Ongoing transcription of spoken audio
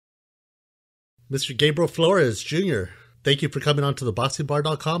Mr. Gabriel Flores, Jr., thank you for coming on to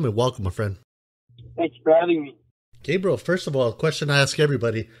TheBoxingBar.com and welcome, my friend. Thanks for having me. Gabriel, first of all, a question I ask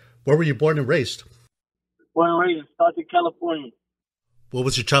everybody. Where were you born and raised? Born and raised in Stockton, California. What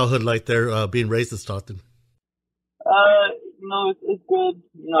was your childhood like there, being raised in Stockton? It's good.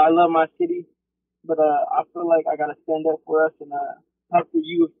 I love my city, but I feel like I gotta stand up for us and have the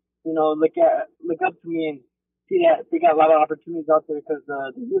youth, look up to me and see that they got a lot of opportunities out there because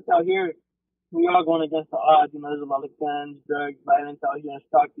the youth out here, we are going against the odds. There's a lot of guns, drugs, violence out here in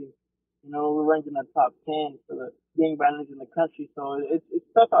Stockton. We're ranked in the top 10 for the gang violence in the country, so it's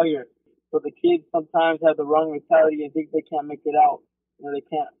tough out here. So the kids sometimes have the wrong mentality and think they can't make it out. They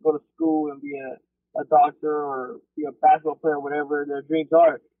can't go to school and be a doctor or be a basketball player, whatever their dreams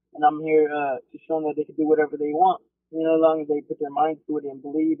are. And I'm here to show them that they can do whatever they want, as long as they put their mind to it and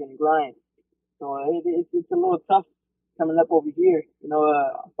believe and grind. So it's a little tough coming up over here,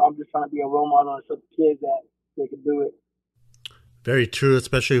 so I'm just trying to be a role model and show the kids that they can do it. Very true,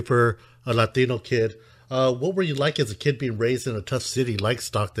 especially for a Latino kid. What were you like as a kid being raised in a tough city like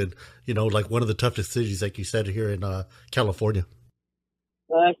Stockton, like one of the toughest cities, like you said, here in California?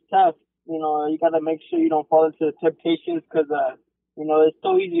 It's tough. You got to make sure you don't fall into the temptations because, it's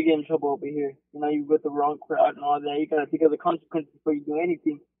so easy to get in trouble over here. You with the wrong crowd and all that. You got to think of the consequences before you do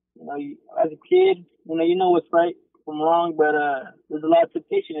anything. As a kid, you know what's right from wrong, but there's a lot of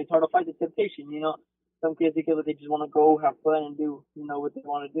temptation. It's hard to fight the temptation, Some kids think they just want to go have fun and do, what they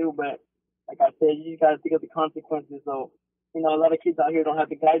want to do. But like I said, you just got to think of the consequences. So, a lot of kids out here don't have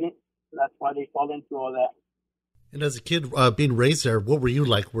the guidance. So that's why they fall into all that. And as a kid being raised there, what were you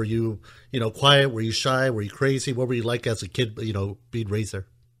like? Were you, quiet? Were you shy? Were you crazy? What were you like as a kid, being raised there?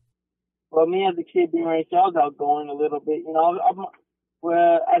 Well, me as a kid being raised there, I was outgoing a little bit.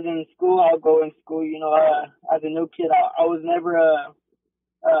 As in school, I'll go in school. As a new kid, I was never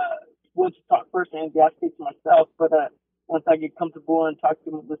would to talk first and I speak to myself. But once I get comfortable and talk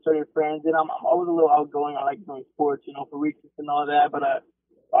to the certain friends, then I'm always a little outgoing. I like doing sports, for recess and all that. But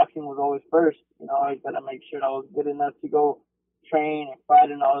boxing was always first. I always got to make sure I was good enough to go train and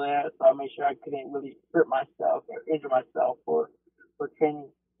fight and all that. So I made sure I couldn't really hurt myself or injure myself for training.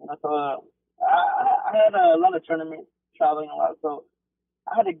 So I had a lot of tournaments, traveling a lot. So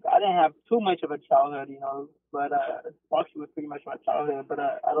I didn't have too much of a childhood, but boxing was pretty much my childhood. But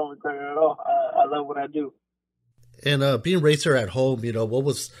I don't regret it at all. I love what I do. And being raised there at home, what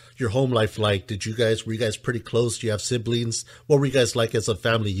was your home life like? Were you guys pretty close? Do you have siblings? What were you guys like as a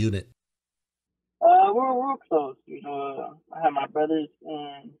family unit? We're close. I have my brothers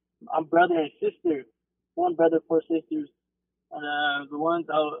and I'm brother and sister. One brother, 4 sisters. And the ones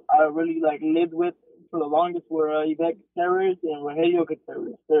I really lived with for the longest were Yvette Gutierrez and Rogelio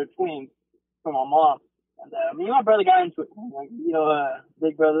Gutierrez. They're twins from my mom. And me and my brother got into it.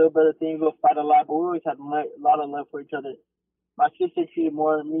 Big brother, little brother thing. We'll fight a lot, but we always had a lot of love for each other. My sister treated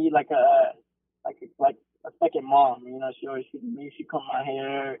more me like a second mom. She always treated me. She combed my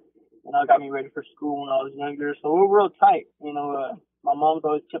hair. Got me ready for school when I was younger. So we're real tight. My mom's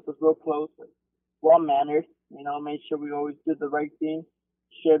always kept us real close. Well mannered. Made sure we always did the right thing.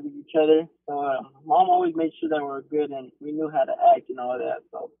 Shared with each other. So mom always made sure that we were good and we knew how to act and all that.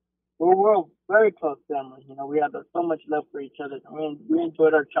 So we're a very close family. We had so much love for each other. We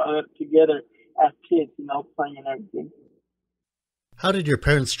enjoyed our childhood together as kids, playing and everything. How did your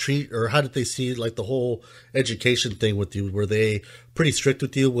parents treat, or how did they see the whole education thing with you? Were they pretty strict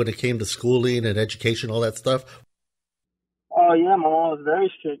with you when it came to schooling and education, all that stuff? Oh yeah, my mom was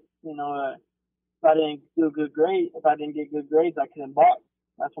very strict. If I didn't do good grades, if I didn't get good grades, I couldn't box.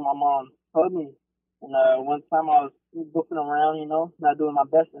 That's what my mom told me. And one time I was goofing around, not doing my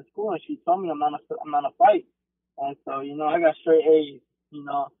best in school, and she told me I'm not a fight. And so, I got straight A's, and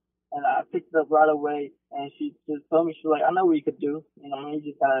I picked it up right away. And she just told me, she's like, I know what you could do. You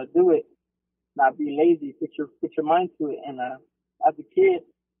just gotta do it, not be lazy. Put your mind to it. And as a kid,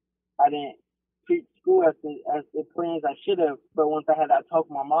 I didn't treat school as important as I should have. But once I had that talk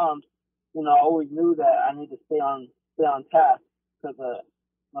with my mom, I always knew that I need to stay on task because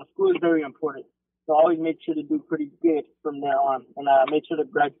school is very important. So I always made sure to do pretty good from there on, and I made sure to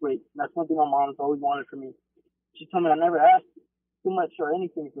graduate. And that's one thing my mom's always wanted from me. She told me I never asked too much or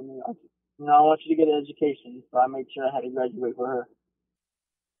anything from me. I want you to get an education. So I made sure I had to graduate for her.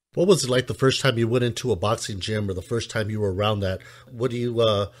 What was it like the first time you went into a boxing gym or the first time you were around that? What do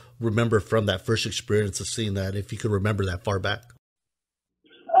you remember from that first experience of seeing that, if you could remember that far back?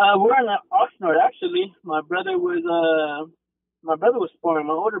 We're in Oxnard, actually. My brother was sparring.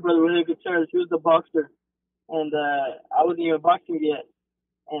 My older brother was Gutierrez. He was the boxer. And I wasn't even boxing yet.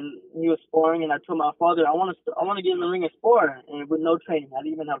 and he was sparring, and I told my father, I want to get in the ring and spar, and with no training. I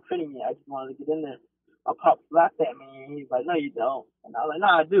didn't even have training yet. I just wanted to get in there. My pop laughed at me, and he's like, no, you don't. And I was like, no,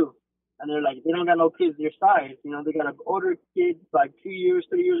 I do. And they're like, they don't got no kids your size. You know, they got an older kid, like 2 years,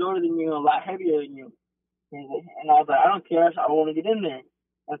 3 years older than you, a lot heavier than you. And I was like, I don't care. I want to get in there.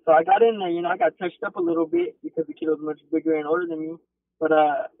 And so I got in there. You know, I got touched up a little bit because the kid was much bigger and older than me. But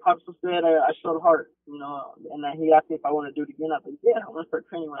Pops said I showed heart, you know, and then he asked me if I want to do it again. I said, yeah, I want to start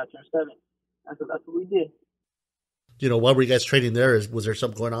training when I turn 7. And so that's what we did. You know, while were you guys training there? Was there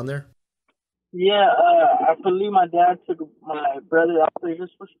something going on there? Yeah, I believe my dad took my brother out there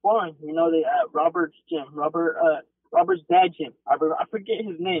just for sparring. You know, they at Robert's gym, Robert's dad gym. I forget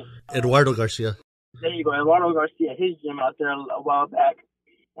his name. Eduardo Garcia. There you go, Eduardo Garcia, his gym out there a while back.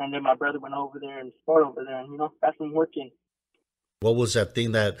 And then my brother went over there and sparred over there, and, you know, got some work in. What was that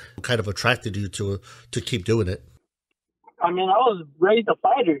thing that kind of attracted you to keep doing it? I mean, I was raised a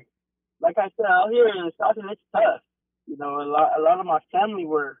fighter. Like I said, out here in Stockton, it's tough. You know, a lot of my family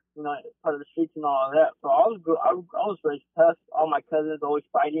were, you know, part of the streets and all of that. So I was raised tough. All my cousins always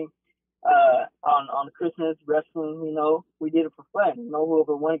fighting. On Christmas, wrestling, you know, we did it for fun. You know,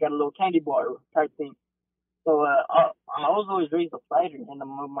 whoever won got a little candy bar type thing. So I was always raised a fighter. And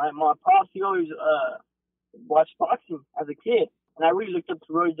my pops, he always watched boxing as a kid. And I really looked up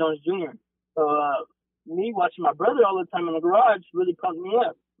to Roy Jones Jr. So me watching my brother all the time in the garage really pumped me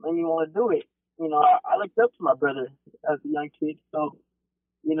up, made me want to do it. You know, I looked up to my brother as a young kid. So,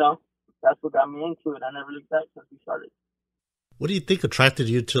 you know, that's what got me into it. I never looked back since we started. What do you think attracted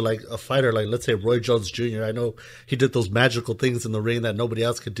you to like a fighter like, let's say, Roy Jones Jr.? I know he did those magical things in the ring that nobody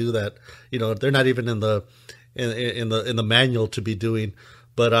else could do. That, you know, they're not even in the manual to be doing.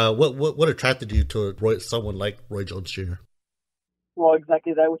 But what attracted you to someone like Roy Jones Jr.? Well,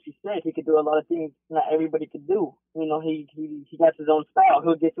 exactly that what you said. He could do a lot of things not everybody could do. You know, he got his own style.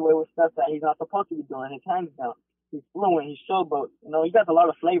 He'll get away with stuff that he's not supposed to be doing. His hands down. He's fluent. He's showboat. You know, he got a lot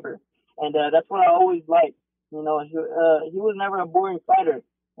of flavor, and that's what I always liked. You know, he was never a boring fighter,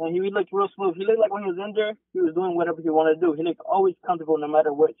 and he looked real smooth. He looked like when he was in there, he was doing whatever he wanted to do. He looked always comfortable no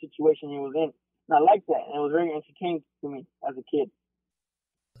matter what situation he was in. And I liked that, and it was very entertaining to me as a kid.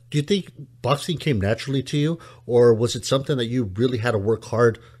 Do you think boxing came naturally to you, or was it something that you really had to work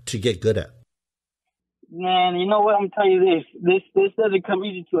hard to get good at? Man, you know what? I'm telling you this. This doesn't come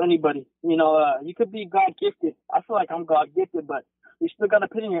easy to anybody. You know, you could be God gifted. I feel like I'm God gifted, but you still got to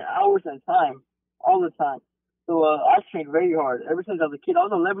put in your hours and time all the time. So I trained very hard ever since I was a kid. I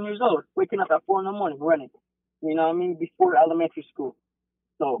was 11 years old, waking up at 4 in the morning running. You know what I mean? Before elementary school.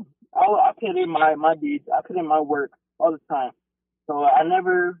 So I put in my deeds. I put in my work all the time. So I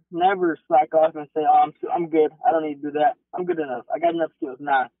never slack off and say, oh, I'm good. I don't need to do that. I'm good enough. I got enough skills.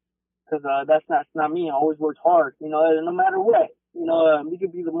 Nah, because that's not me. I always worked hard. You know, no matter what. You know, you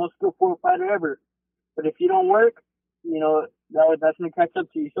could be the most skillful fighter ever, but if you don't work, you know, that's gonna catch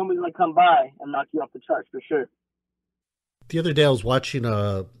up to you. Somebody's gonna come by and knock you off the charts for sure. The other day, I was watching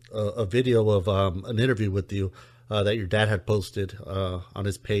a video of an interview with you that your dad had posted on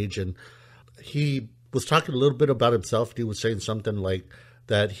his page, and he was talking a little bit about himself. He was saying something like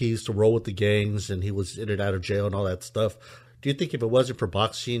that he used to roll with the gangs and he was in and out of jail and all that stuff. Do you think if it wasn't for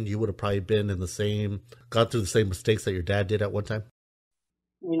boxing, you would have probably been gone through the same mistakes that your dad did at one time?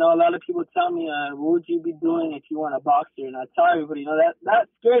 You know, a lot of people tell me, what would you be doing if you weren't a boxer? And I tell everybody, you know, that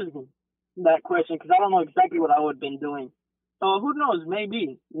scares me, that question, because I don't know exactly what I would have been doing. So who knows?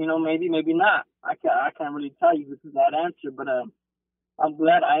 Maybe, you know, maybe not. I can't really tell you that answer, but I'm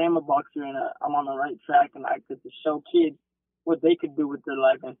glad I am a boxer and I'm on the right track and I get to show kids what they could do with their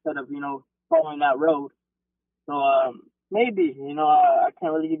life instead of, you know, following that road. So maybe, you know, I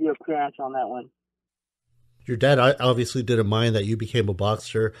can't really give you a clear answer on that one. Your dad obviously didn't mind that you became a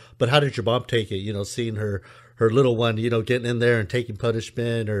boxer, but how did your mom take it? You know, seeing her little one, you know, getting in there and taking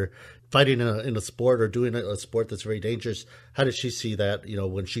punishment or fighting in a sport or doing a sport that's very dangerous. How did she see that, you know,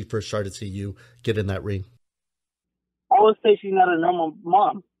 when she first started seeing you get in that ring? I would say she's not a normal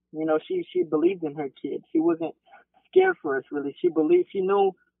mom. You know, she believed in her kid. She wasn't scared for us, really. She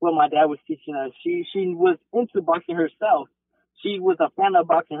knew what my dad was teaching us. She was into boxing herself. She was a fan of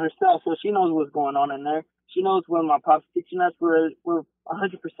boxing herself, so she knows what's going on in there. She knows when my pop's teaching us, we're 100%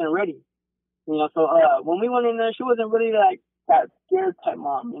 ready. You know, so when we went in there, she wasn't really like that scared type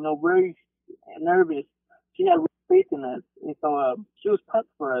mom, you know, very nervous. She had faith in us. And so she was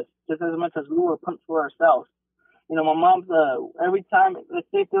pumped for us just as much as we were pumped for ourselves. You know, my mom's, every time, let's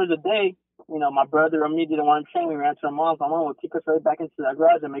say if there was a day, you know, my brother or me didn't want to train, we ran to our mom's. My mom would kick us right back into the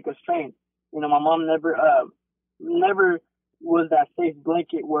garage and make us train. You know, my mom never was that safe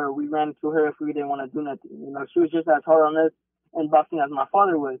blanket where we ran to her if we didn't want to do nothing. You know, she was just as hard on us in boxing as my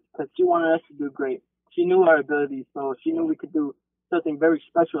father was, because she wanted us to do great. She knew our abilities, so she knew we could do something very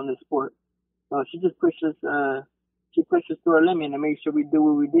special in this sport. So she just pushed us. She pushed us to our limit and made sure we do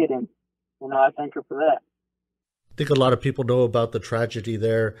what we did, and I thank her for that. I think a lot of people know about the tragedy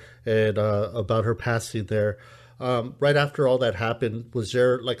there and about her passing there. Right after all that happened, was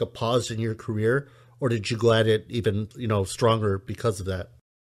there like a pause in your career, or did you go at it even stronger because of that?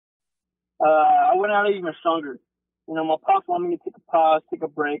 I went out even stronger. My pops wanted me to take a pause, take a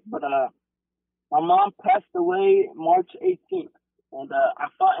break, but my mom passed away March 18th, and I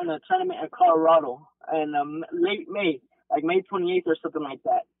fought in a tournament in Colorado in late May, like May 28th or something like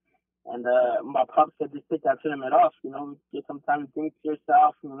that. And my pops said, just take that tournament off, get some time to think to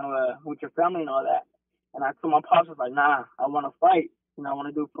yourself, with your family and all that. And I told my pops, I was like, nah, I want to fight. I want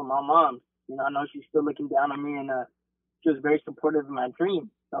to do it for my mom. I know she's still looking down on me, and she was very supportive of my dream.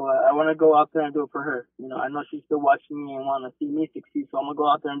 So I want to go out there and do it for her. I know she's still watching me and want to see me succeed, so I'm going to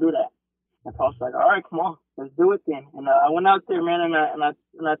go out there and do that. And Paul's like, all right, come on, let's do it then. And I went out there, man, and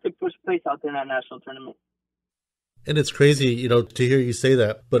I took first place out there in that national tournament. And it's crazy, to hear you say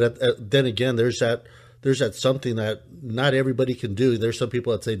that. But then again, there's that something that not everybody can do. There's some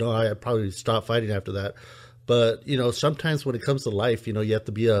people that say, no, I'd probably stop fighting after that. But, sometimes when it comes to life, you have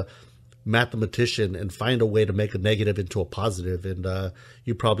to be a mathematician and find a way to make a negative into a positive. And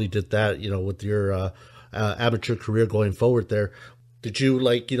you probably did that, with your amateur career going forward there. Did you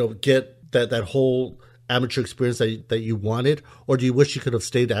get that whole amateur experience that you wanted, or do you wish you could have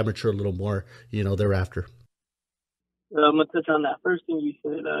stayed amateur a little more, thereafter? I'm going to touch on that first thing you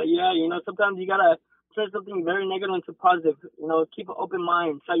said. Yeah, sometimes you got to turn something very negative into positive. Keep an open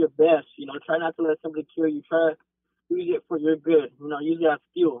mind, try your best, try not to let somebody kill you, try to use it for your good, use it as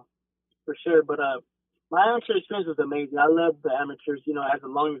fuel, for sure. But my amateur experience was amazing. I loved the amateurs, as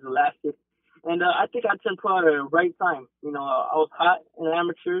long as it lasted. And I think I turned pro at the right time. I was hot in the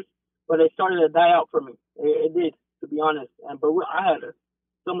amateurs, but it started to die out for me. It did, to be honest. But I had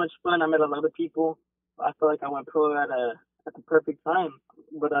so much fun. I met a lot of people. I feel like I went pro at the perfect time.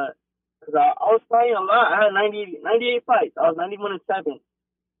 But because I was fighting a lot. I had 98 fights. I was 91-7.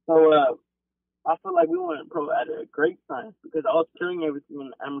 So I feel like we went pro at a great time because I was killing everything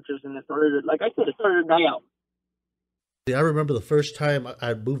in amateurs, and it started, like I said, it started to die out. Yeah, I remember the first time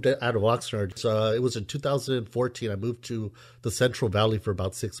I moved out of Oxnard. It was in 2014. I moved to the Central Valley for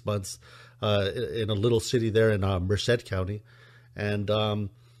about 6 months in a little city there in Merced County. And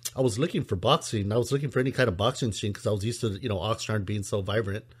I was looking for boxing. I was looking for any kind of boxing scene because I was used to, Oxnard being so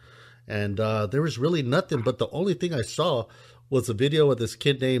vibrant. And there was really nothing. But the only thing I saw was a video of this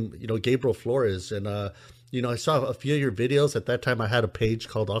kid named, Gabriel Flores. And, I saw a few of your videos. At that time, I had a page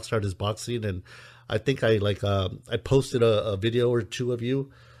called Oxnard is Boxing. And I think I posted a video or two of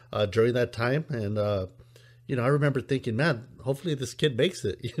you during that time. And, I remember thinking, man, hopefully this kid makes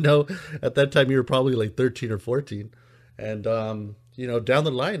it. At that time you were probably like 13 or 14. And, down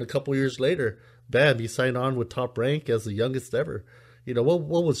the line, a couple years later, bam, you signed on with Top Rank as the youngest ever.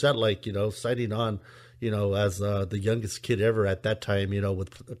 What was that like, signing on, as the youngest kid ever at that time,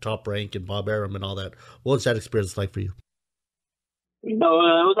 with Top Rank and Bob Arum and all that? What was that experience like for you? It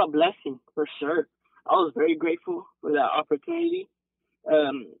was a blessing for sure. I was very grateful for that opportunity.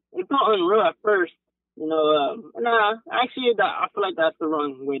 It felt unreal at first, actually, I feel like that's the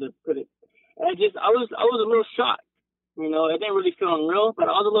wrong way to put it. I was a little shocked. It didn't really feel unreal, but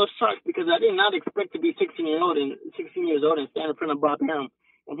I was a little shocked because I did not expect to be 16 years old and stand in front of Bob Arum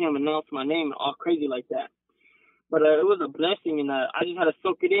and him announce my name all crazy like that. But it was a blessing, and I just had to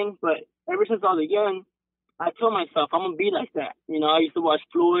soak it in. But ever since I was young, I told myself I'm gonna be like that. I used to watch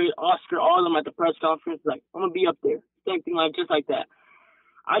Floyd, Oscar, all of them at the press conference. Like, I'm gonna be up there, same thing, like just like that.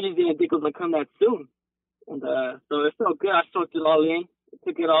 I just didn't think it was gonna come that soon, and so it felt good. I soaked it all in,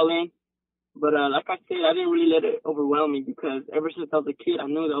 took it all in. But like I said, I didn't really let it overwhelm me because ever since I was a kid, I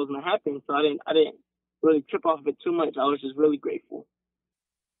knew that was gonna happen. So I didn't really trip off of it too much. I was just really grateful.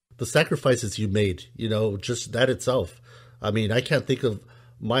 The sacrifices you made, just that itself. I mean, I can't think of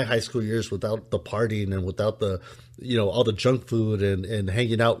my high school years without the partying and without the, all the junk food and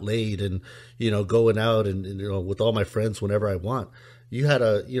hanging out late and, going out and with all my friends whenever I want. You had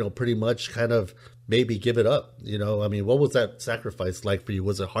to, pretty much kind of maybe give it up. I mean, what was that sacrifice like for you?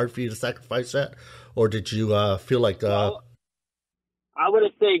 Was it hard for you to sacrifice that? Or did you feel like... Well, I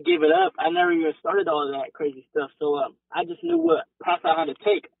wouldn't say give it up. I never even started all of that crazy stuff. So I just knew what path I had to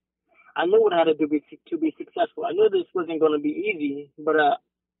take. I knew what I had to do to be successful. I knew this wasn't going to be easy, but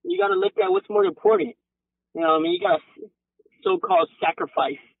you got to look at what's more important. You got to so-called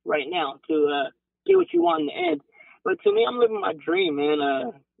sacrifice right now to get what you want in the end. But to me, I'm living my dream, man.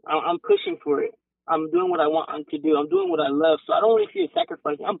 I'm pushing for it. I'm doing what I want to do. I'm doing what I love. So I don't really see a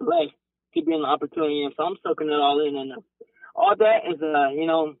sacrifice. I'm blessed to be in the opportunity, and so I'm soaking it all in. And all that is,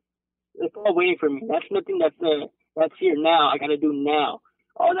 it's all waiting for me. That's nothing that's here now. I got to do now.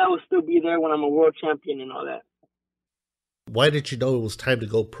 All that will still be there when I'm a world champion and all that. Why did you know it was time to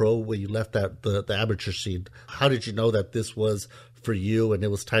go pro when you left the amateur scene? How did you know that this was for you and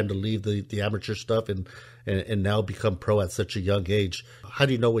it was time to leave the amateur stuff and now become pro at such a young age? How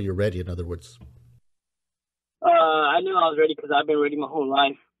do you know when you're ready, in other words? I knew I was ready because I've been ready my whole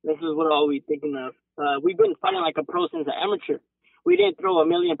life. This is what I'll be thinking of. We've been fighting like a pro since an amateur. We didn't throw a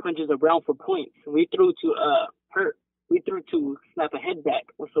million punches around for points. We threw to hurt. We threw to snap a head back.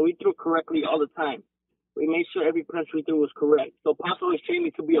 So we threw correctly all the time. We made sure every punch we threw was correct. So Pops always trained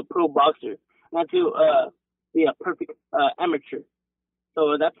me to be a pro boxer, not to be a perfect amateur.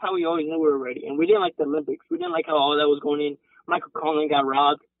 So that's how we always knew we were ready. And we didn't like the Olympics. We didn't like how all that was going in. Michael Conlan got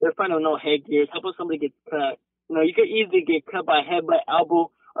robbed. They're fighting with no headgears. How about somebody gets cut? You could easily get cut by a headbutt,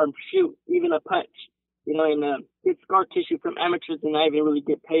 elbow, or shoot, even a punch. And get scar tissue from amateurs and not even really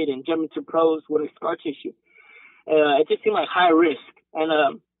get paid and jump into pros with a scar tissue. It just seemed like high risk. And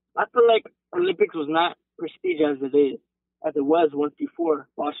I feel like Olympics was not prestige as it was once before.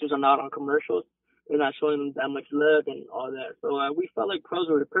 Boxers are not on commercials. They're not showing them that much love and all that. So we felt like pros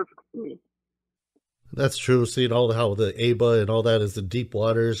were the perfect for me. That's true. Seeing how the ABA and all that is in deep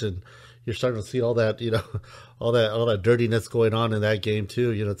waters, and you're starting to see all that, all that dirtiness going on in that game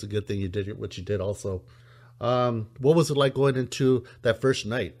too. It's a good thing you did what you did also. What was it like going into that first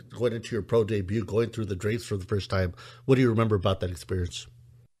night, going into your pro debut, going through the drapes for the first time? What do you remember about that experience?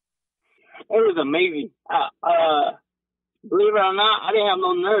 It was amazing. Believe it or not, I didn't have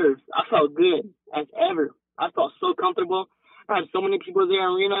no nerves. I felt good as ever. I felt so comfortable. I had so many people there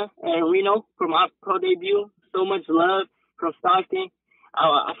in Reno for my pro debut. So much love from Stockton.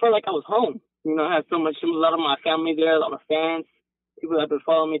 I felt like I was home. I had a lot of my family there, a lot of fans, people that have been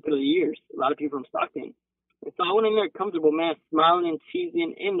following me through the years, a lot of people from Stockton. And so I went in there comfortable, man, smiling and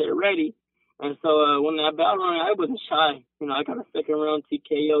cheesing in there, ready. And so when I battled on, I wasn't shy. I got a second round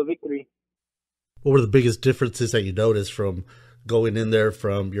TKO victory. What were the biggest differences that you noticed from going in there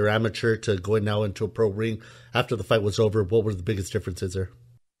from your amateur to going now into a pro ring after the fight was over? What were the biggest differences there?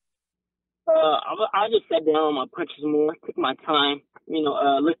 I just sat down on my punches more, took my time,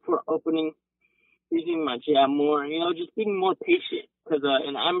 looked for an opening, using my jab more, just being more patient. Because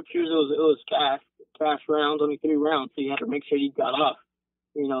in amateurs, it was fast rounds, only 3 rounds, so you had to make sure you got off,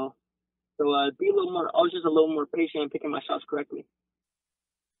 So be a little more, I was just a little more patient and picking my shots correctly.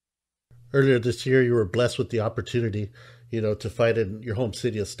 Earlier this year, you were blessed with the opportunity, to fight in your home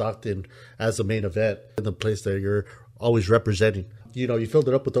city of Stockton as a main event in the place that you're always representing. You filled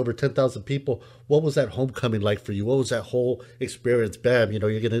it up with over 10,000 people. What was that homecoming like for you? What was that whole experience? Bam,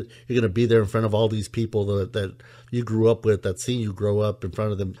 you're gonna be there in front of all these people that you grew up with, that seen you grow up in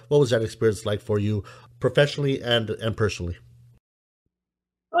front of them. What was that experience like for you, professionally and personally?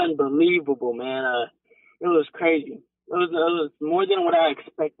 Unbelievable, man. It was crazy. It was more than what I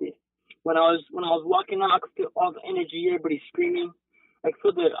expected. When I was walking out, I could feel all the energy, everybody screaming. I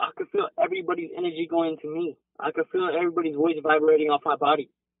could feel everybody's energy going to me. I could feel everybody's voice vibrating off my body.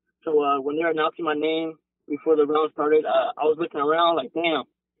 So when they were announcing my name before the round started, I was looking around like, damn,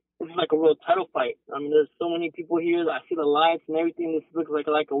 this is like a world title fight. I mean, there's so many people here. I see the lights and everything. This looks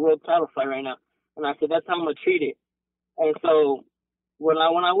like a world title fight right now. And I said, that's how I'm gonna treat it. And so when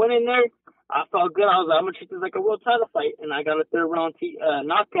I went in there, I felt good. I'm gonna treat this like a world title fight. And I got a 3rd round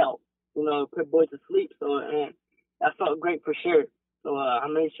knockout. Put boys to sleep. So and that felt great for sure. So I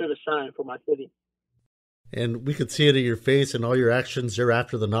made sure to shine for my city. And we could see it in your face and all your actions there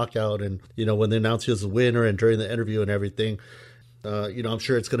after the knockout. And, when they announced you as a winner and during the interview and everything, I'm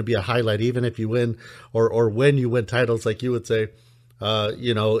sure it's going to be a highlight, even if you win or when you win titles, like you would say,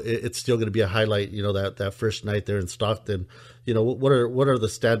 it's still going to be a highlight, that first night there in Stockton. What are the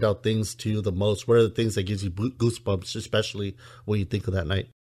standout things to you the most? What are the things that gives you goosebumps, especially when you think of that night?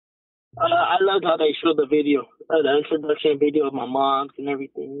 I loved how they showed the video, the introduction video of my moms and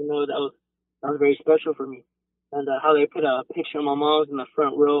everything. That was very special for me. And how they put a picture of my mom's in the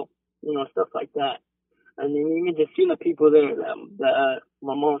front row, stuff like that. And then even just seeing the people there,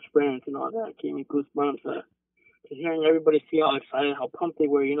 my mom's friends and all that, gave me goosebumps. Just hearing everybody see how excited, how pumped they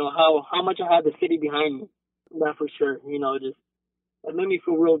were, how much I had the city behind me. That for sure, just it made me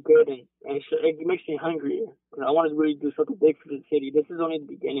feel real good, and it makes me hungry. Because I wanted to really do something big for the city. This is only the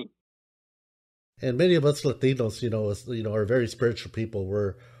beginning. And many of us Latinos, are very spiritual people.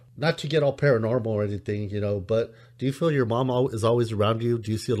 We're not to get all paranormal or anything, but do you feel your mom is always around you?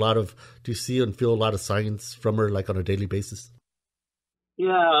 Do you see and feel a lot of signs from her, like on a daily basis?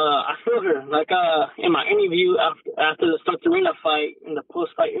 Yeah, I feel her. Like, in my interview after the Stockton fight, in the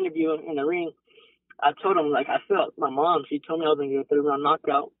post-fight interview in the ring, I told him, like, I felt my mom. She told me I was going to get a third-round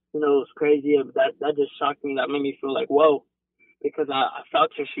knockout. You know, it was crazy. That just shocked me. That made me feel like, whoa, because I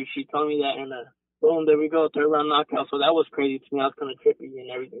felt her. She told me that, and boom, there we go, third-round knockout. So that was crazy to me. I was kind of trippy and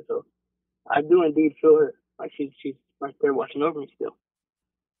everything. So I do indeed feel her. Like, she's right there watching over me still.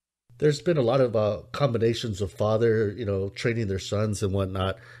 There's been a lot of combinations of father, training their sons and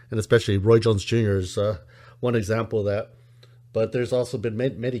whatnot, and especially Roy Jones Jr. is one example of that. But there's also been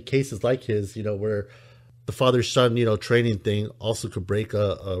many cases like his, where the father son, training thing also could break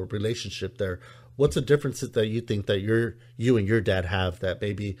a relationship there. What's the differences that you think that you and your dad have that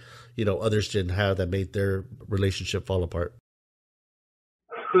maybe, others didn't have that made their relationship fall apart?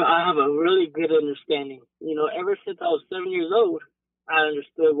 I have a really good understanding. You know, ever since I was 7 years old, I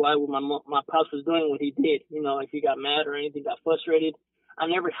understood why my pops was doing what he did. You know, if he got mad or anything, got frustrated, I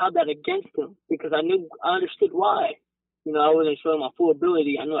never held that against him because I understood why. You know, I wasn't showing my full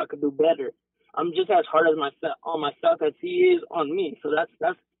ability. I knew I could do better. I'm just as hard as myself on myself as he is on me. So that's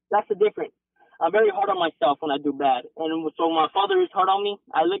the difference. I'm very hard on myself when I do bad, and so my father is hard on me.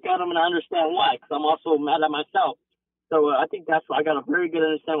 I look at him and I understand why, because I'm also mad at myself. So I think that's why I got a very good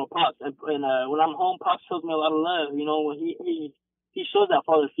understanding with Pops. And when I'm home, Pops shows me a lot of love. You know, when he shows that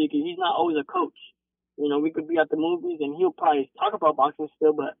father figure. He's not always a coach. You know, we could be at the movies and he'll probably talk about boxing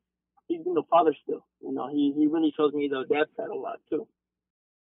still, but he's been the father still. You know, he really shows me the dad side a lot too.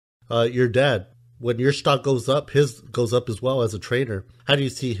 Your dad, when your stock goes up, his goes up as well as a trainer. How do you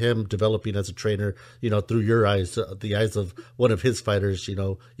see him developing as a trainer? Through your eyes, the eyes of one of his fighters.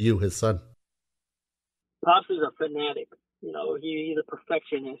 You, his son. Pops is a fanatic. You know, he's a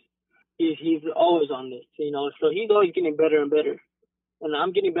perfectionist. He's always on this. You know, so he's always getting better and better, and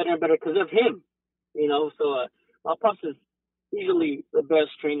I'm getting better and better because of him. You know, so my pops is easily the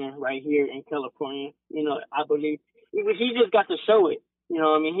best trainer right here in California. You know, I believe he just got to show it. You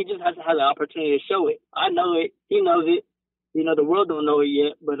know, what I mean, he just has to have the opportunity to show it. I know it. He knows it. You know, the world don't know it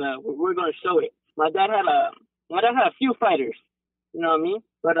yet, but we're going to show it. My dad had a few fighters. You know what I mean?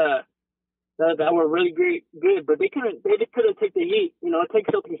 But that were really good, but they couldn't take the heat. You know, it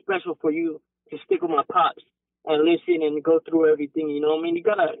takes something special for you to stick with my pops and listen and go through everything. You know what I mean? You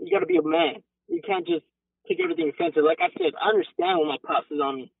gotta be a man. You can't just take everything offensive. Like I said, I understand when my pops is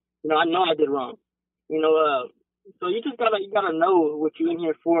on me. You know, I know I did wrong. You know, so you gotta know what you're in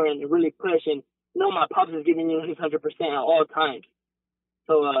here for and really push and know my pops is giving you his 100% at all times.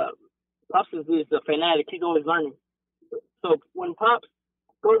 So pops is a fanatic. He's always learning. So when pops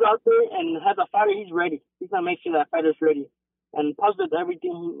goes out there and has a fighter, he's ready. He's gonna make sure that fighter's ready. And Pops does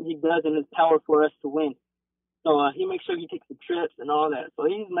everything he does in his power for us to win. So he makes sure he takes the trips and all that. So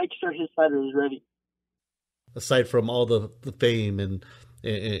he makes sure his fighter is ready. Aside from all the fame and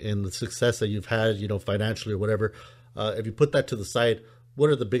the success that you've had, financially or whatever, if you put that to the side,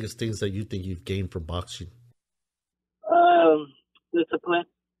 what are the biggest things that you think you've gained from boxing? Discipline.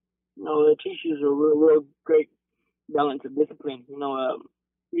 You know, it teaches a real great balance of discipline. You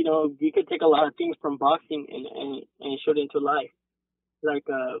know, you could take a lot of things from boxing and show it into life. Like,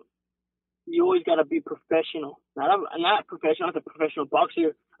 you always gotta be professional. Not professional as a professional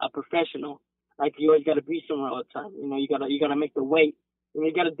boxer, a professional. Like, you always gotta be somewhere all the time. You know, you gotta make the weight.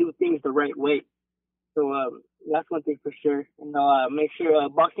 You gotta do things the right way. So, that's one thing for sure. Make sure,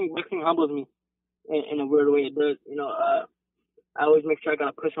 boxing humbles me in a weird way it does. I always make sure I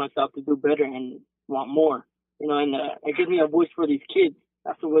gotta push myself to do better and want more. And it gives me a voice for these kids.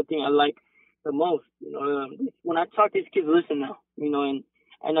 That's the one thing I like the most. When I talk, these kids listen now.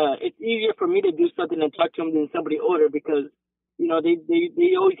 And it's easier for me to do something and talk to them than somebody older because,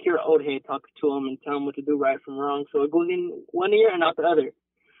 they always hear an old head talk to them and tell them what to do right from wrong. So it goes in one ear and out the other.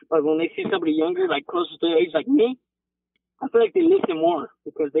 But when they see somebody younger, like closer to their age, like me, I feel like they listen more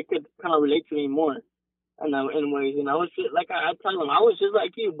because they could kind of relate to me more. In ways, and I was just, like I tell them, I was just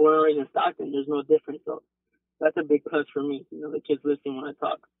like you, born and raised in Stockton. There's no difference. So that's a big plus for me. The kids listen when I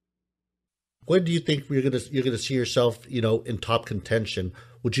talk. When do you think you're gonna see yourself, in top contention?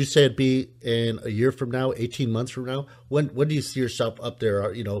 Would you say it'd be in a year from now, 18 months from now? When do you see yourself up there,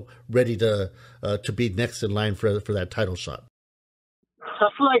 ready to be next in line for that title shot? I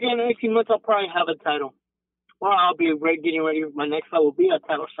feel like in 18 months I'll probably have a title, or I'll be getting ready. My next fight will be a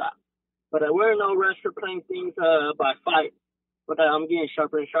title shot. But we're in no rush for playing things by fight. But I'm getting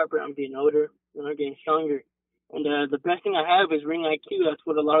sharper and sharper. I'm getting older and I'm getting stronger. And the best thing I have is ring IQ. That's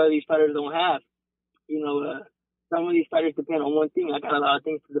what a lot of these fighters don't have. Some of these fighters depend on one thing. I got a lot of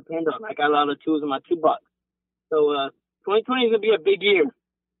things to depend on. I got a lot of tools in my toolbox. So 2020 is going to be a big year,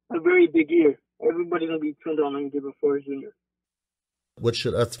 a very big year. Everybody's going to be tuned on Gabriel Flores Jr. What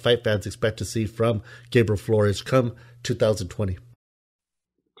should us fight fans expect to see from Gabriel Flores come 2020?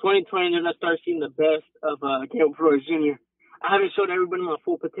 2020, they're going to start seeing the best of Gabriel Flores Jr. I haven't showed everybody my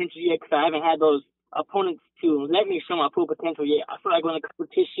full potential yet because I haven't had those opponents to let me show my full potential yet. I feel like when the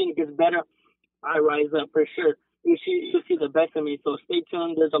competition gets better, I rise up for sure. You'll see the best of me. So stay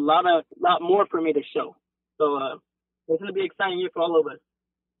tuned. There's a lot more for me to show. So it's going to be an exciting year for all of us.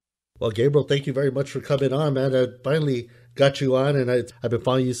 Well, Gabriel, thank you very much for coming on, man. I finally got you on, and I've been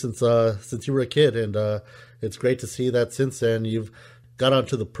following you since you were a kid, and it's great to see that since then you've got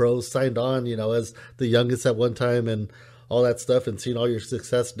onto the pros, signed on, as the youngest at one time, and all that stuff, and seeing all your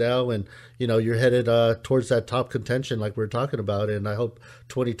success now, and you're headed towards that top contention like we were talking about. And I hope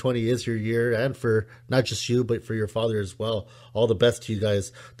 2020 is your year, and for not just you but for your father as well. All the best to you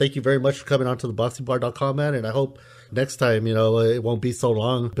guys. Thank you very much for coming on to TheBoxingBar.com, man, and I hope next time it won't be so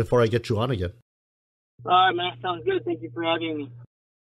long before I get you on again. All right, man, sounds good. Thank you for having me.